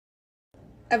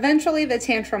Eventually the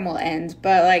tantrum will end,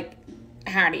 but like,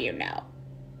 how do you know?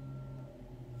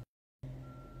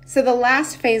 So the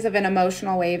last phase of an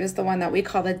emotional wave is the one that we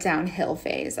call the downhill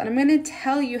phase. And I'm going to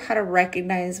tell you how to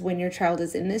recognize when your child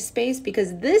is in this space,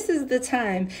 because this is the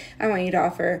time I want you to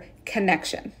offer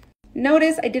connection.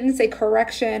 Notice I didn't say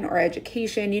correction or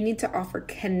education. You need to offer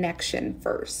connection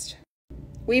first.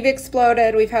 We've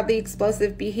exploded. We've had the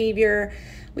explosive behavior.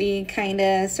 We kind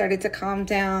of started to calm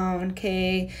down.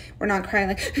 Okay. We're not crying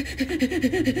like,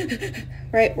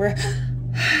 right?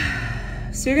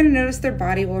 So you're going to notice their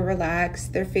body will relax,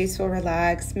 their face will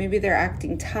relax, maybe they're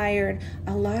acting tired.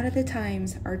 A lot of the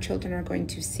times our children are going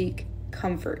to seek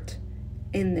comfort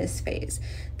in this phase.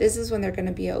 This is when they're going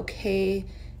to be okay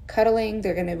cuddling,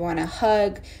 they're going to want to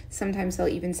hug. Sometimes they'll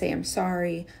even say, I'm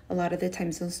sorry. A lot of the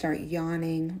times they'll start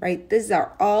yawning, right? These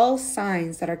are all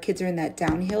signs that our kids are in that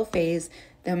downhill phase.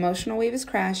 The emotional wave has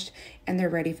crashed and they're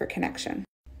ready for connection.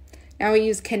 Now we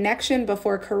use connection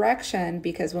before correction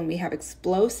because when we have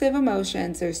explosive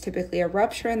emotions, there's typically a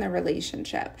rupture in the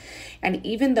relationship. And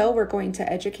even though we're going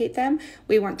to educate them,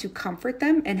 we want to comfort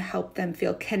them and help them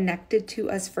feel connected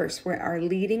to us first. We are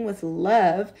leading with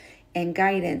love and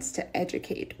guidance to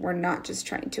educate. We're not just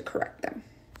trying to correct them.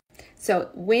 So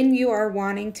when you are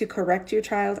wanting to correct your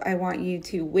child, I want you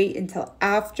to wait until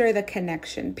after the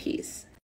connection piece.